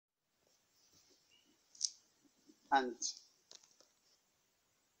and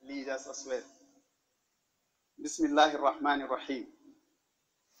leaders as well. Bismillahir Rahmanir Rahim.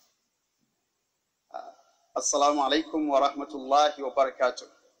 Assalamu alaikum wa rahmatullahi wa barakatuh.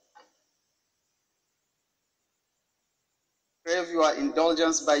 Crave your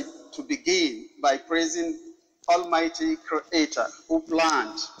indulgence to begin by praising Almighty Creator who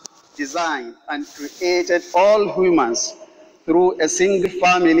planned, designed, and created all humans through a single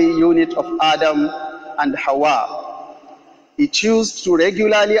family unit of Adam and Hawa. He chose to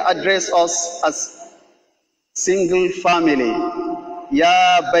regularly address us as single family,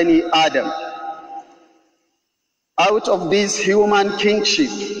 Ya Bani Adam. Out of this human kingship,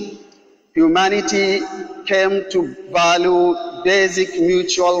 humanity came to value basic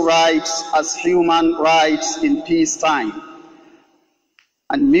mutual rights as human rights in peacetime,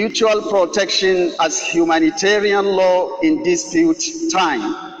 and mutual protection as humanitarian law in dispute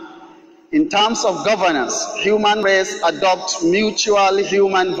time. In terms of governance, human race adopt mutual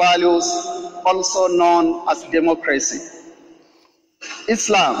human values, also known as democracy.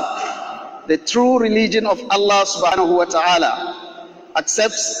 Islam, the true religion of Allah subhanahu wa ta'ala,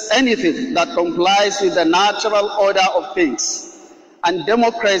 accepts anything that complies with the natural order of things. And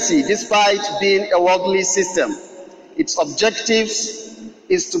democracy, despite being a worldly system, its objectives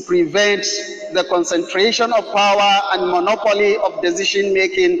is to prevent the concentration of power and monopoly of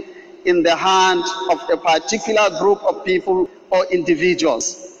decision-making in the hand of a particular group of people or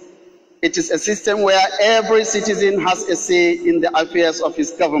individuals. It is a system where every citizen has a say in the affairs of his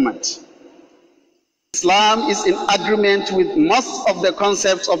government. Islam is in agreement with most of the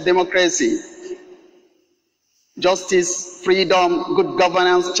concepts of democracy: justice, freedom, good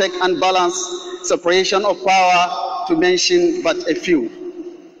governance, check and balance, separation of power, to mention but a few.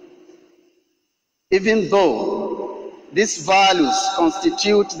 Even though these values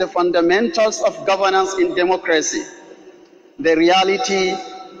constitute the fundamentals of governance in democracy, the reality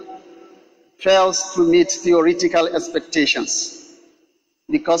fails to meet theoretical expectations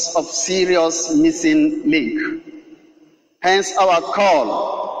because of serious missing link. Hence our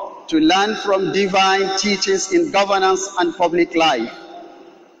call to learn from divine teachings in governance and public life,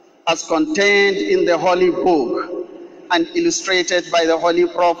 as contained in the Holy Book and illustrated by the Holy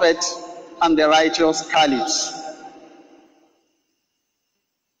Prophet and the righteous caliphs.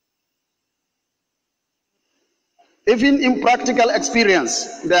 Even in practical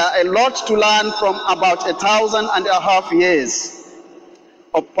experience, there are a lot to learn from about 1,500 years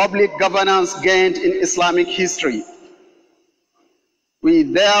of public governance gained in Islamic history. We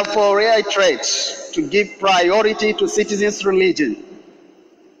therefore reiterate to give priority to citizens' religion.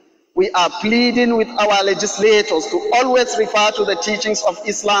 We are pleading with our legislators to always refer to the teachings of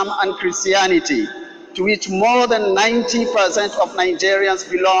Islam and Christianity, to which more than 90% of Nigerians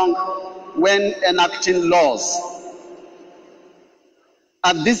belong when enacting laws.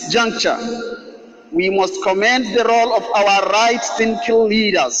 At this juncture, we must commend the role of our right-thinking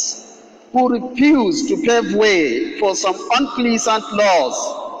leaders who refuse to pave way for some unpleasant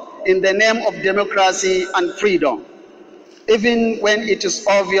laws in the name of democracy and freedom, even when it is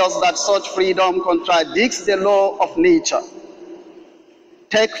obvious that such freedom contradicts the law of nature.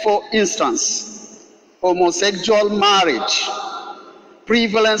 Take, for instance, homosexual marriage,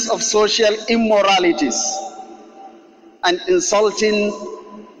 prevalence of social immoralities, and insulting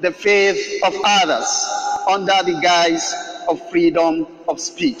the faith of others under the guise of freedom of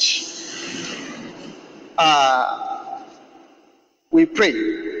speech. We pray.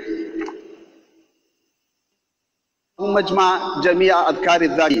 اللهم اجمع جميع أذكار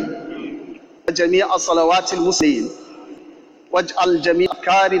الذاكرين وجميع صلوات المسلمين واجعل جميع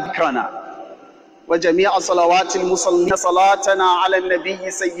أذكار ذكرنا وجميع صلوات المصلين صلاتنا على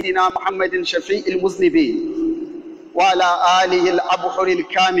النبي سيدنا محمد شفيع المذنبين وعلى آله الأبحر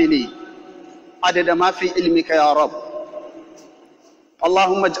الكاملين عدد ما في علمك يا رب.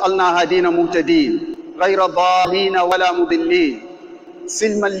 اللهم اجعلنا هادين مهتدين غير ضالين ولا مضلين،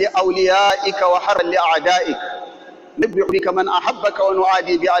 سلما لأوليائك وحرا لأعدائك، نبئ بك من أحبك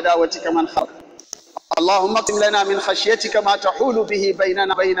ونعادي بعداوتك من خلق. اللهم اقسم لنا من خشيتك ما تحول به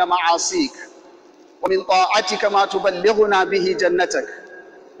بيننا وبين معاصيك، ومن طاعتك ما تبلغنا به جنتك،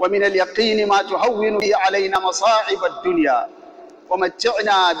 ومن اليقين ما تهون به علينا مصاعب الدنيا،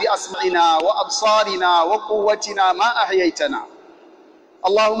 ومتعنا بأسمعنا وأبصارنا وقوتنا ما أحييتنا.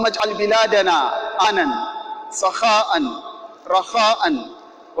 اللهم اجعل بلادنا آمنا سخاء رخاء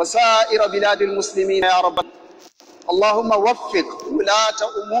وسائر بلاد المسلمين يا رب. اللهم وفق ولاة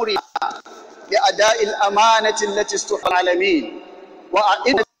أمورنا لأداء الأمانة التي استحق العالمين،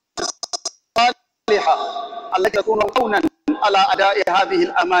 وأئمة الصالحة التي تكون عونا على أداء هذه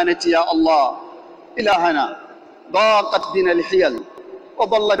الأمانة يا الله. إلهنا ضاقت بنا الحيل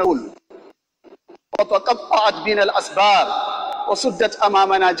وضل نقول وتقطعت بنا الأسباب وسدت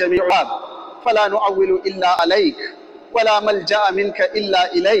أمامنا جميع الباب، فلا نعول إلا عليك ولا ملجأ منك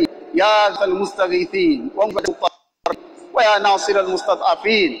إلا إليك يا ذا المستغيثين ويا ناصر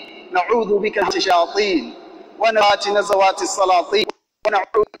المستضعفين. نعوذ بك من الشياطين ونوات نزوات السلاطين،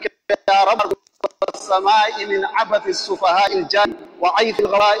 ونعوذ بك يا رب السماء من عبث السفهاء الجاهلين وعيث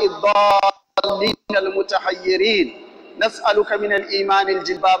الغواء الضالين المتحيرين. نسألك من الإيمان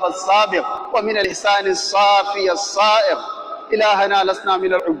الجلباب السابق ومن الإحسان الصافي الصائغ. إلهنا لسنا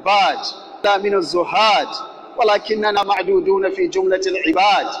من العباد لا من الزهاد، ولكننا معدودون في جملة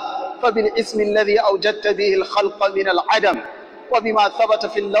العباد، فبالاسم الذي أوجدت به الخلق من العدم وبما ثبت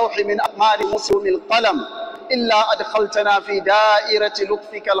في اللوح من أقمار مسلم القلم إلا أدخلتنا في دائرة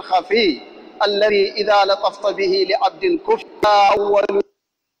لطفك الخفي الذي إذا لطفت به لعبد كفر. يا أول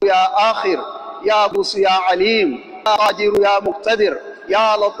يا آخر يا بوس يا عليم يا قادر يا مقتدر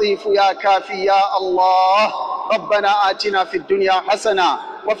يا لطيف يا كافي يا الله. ربنا آتنا في الدنيا حسنة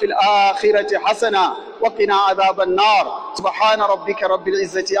وفي الآخرة حسنة وقنا عذاب النار. سبحان ربك رب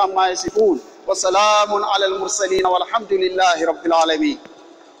العزة عما يصفون وسلام على المرسلين والحمد لله رب العالمين.